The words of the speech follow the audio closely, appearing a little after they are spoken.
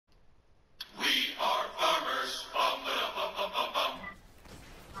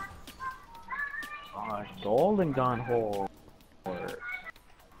Golden gun hole.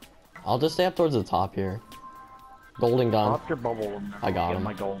 I'll just stay up towards the top here. Golden gun. Pop your bubble. I got him.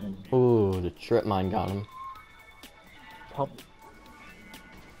 My golden. Ooh, the trip mine got him. Pop.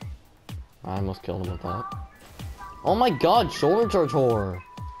 I almost killed him with that. Oh my god, shoulder charge horror.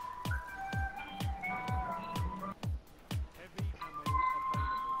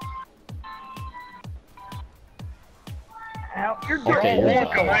 Out your Okay, you're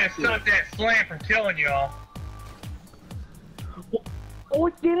welcome. done. I have stopped that slam from killing y'all. Oh,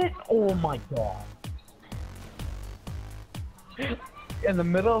 it did it! Oh my god. In the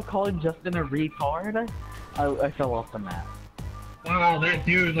middle of calling Justin a retard, I fell off the map. Wow, that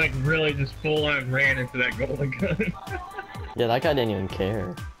dude like really just full on ran into that golden gun. Yeah, that guy didn't even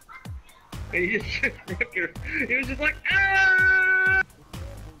care. He was just like, ah!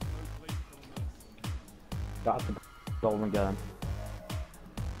 Got the golden gun.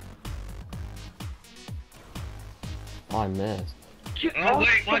 Oh, I missed. Oh wait,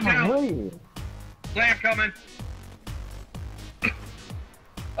 watch out! Slam coming!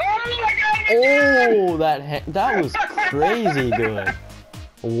 Oh my god! Oh, that was crazy good.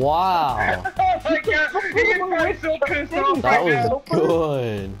 Wow, Oh my god! He was so pissed off. that was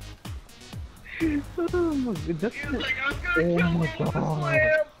good. This He was like, I'm gonna kill you with a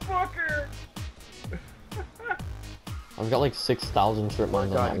slam, fucker! I've got like 6,000 trip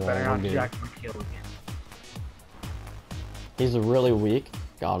mines on that better wall. not Dude. jack my kill again. He's really weak.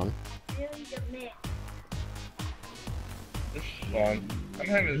 Got him. This is fun. I'm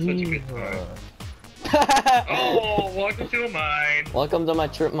having such a good time. Oh, welcome to mine. Welcome to my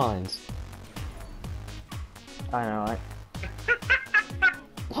trip mines. I know.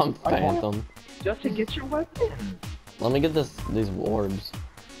 I'm Phantom. Just to get your weapon. Let me get these orbs.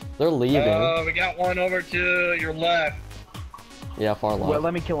 They're leaving. We got one over to your left. Yeah, far left. Well,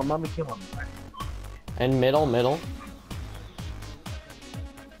 let me kill him. Let me kill him. And middle.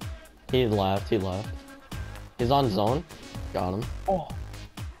 He left. He's on zone. Got him. Oh.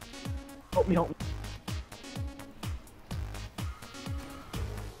 Help me, help me.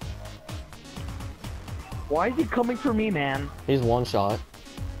 Why is he coming for me, man? He's one shot.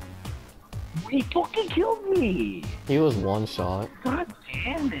 He fucking killed me! He was one shot. God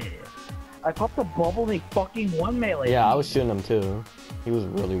damn it! I popped the bubble and he fucking won melee. Yeah, I was shooting him too. He was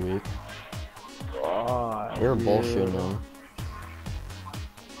really weak. God, We were both dude. shooting him.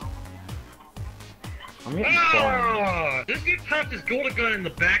 I'm getting Oh, this dude popped his golden gun in the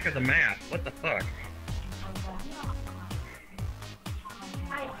back of the map. What the fuck?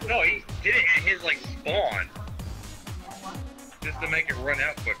 No, he did it at his like spawn. Just to make it run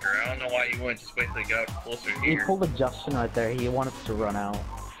out quicker. I don't know why he wouldn't just wait till he got closer He here. pulled a Justin right there. He wanted to run out.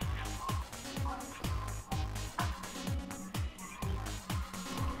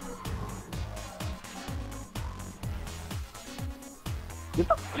 Get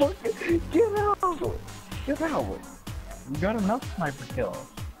the fuck! Get out! Get out! You got enough sniper kills.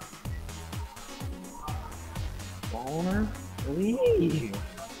 Boner, leave.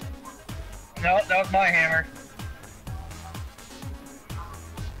 No, that was my hammer.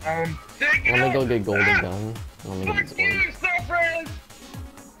 Take it Let me out. go get golden gun. Let me get Fuck this you, orb. so friends!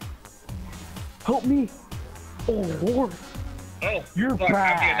 Help me! Oh Lord! Oh, You're fuck, I'm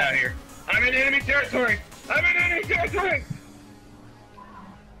bad. getting out of here. I'm in enemy territory! I'm in enemy territory!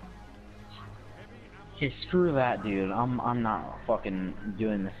 Okay, screw that, dude. I'm not fucking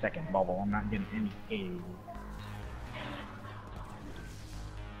doing the second bubble. I'm not getting any aid.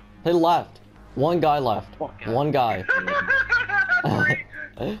 They left. One guy left. Fuck yeah. One guy.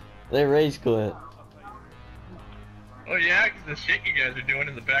 They rage quit. Oh yeah, 'cause the shit you guys are doing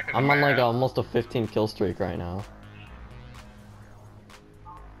in the back of the I'm on like map. almost a 15 kill streak right now.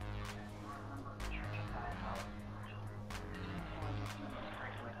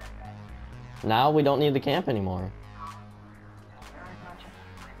 Now we don't need the camp anymore.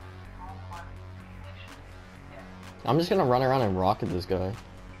 I'm just gonna run around and rocket this guy.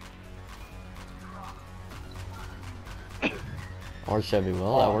 Or Chevy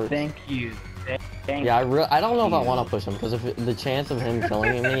will, that works. Thank you. Thank Yeah, I don't know if I you. want to push him, because if the chance of him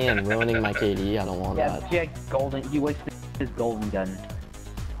killing me and ruining my KD, I don't want Yeah, that. yeah, golden. You wasted his golden gun.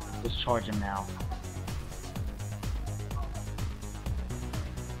 Just charge him now.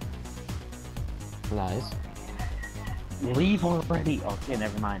 Nice. Leave already. Okay,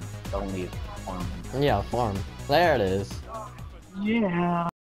 never mind. Don't leave. Yeah, farm. There it is. Yeah.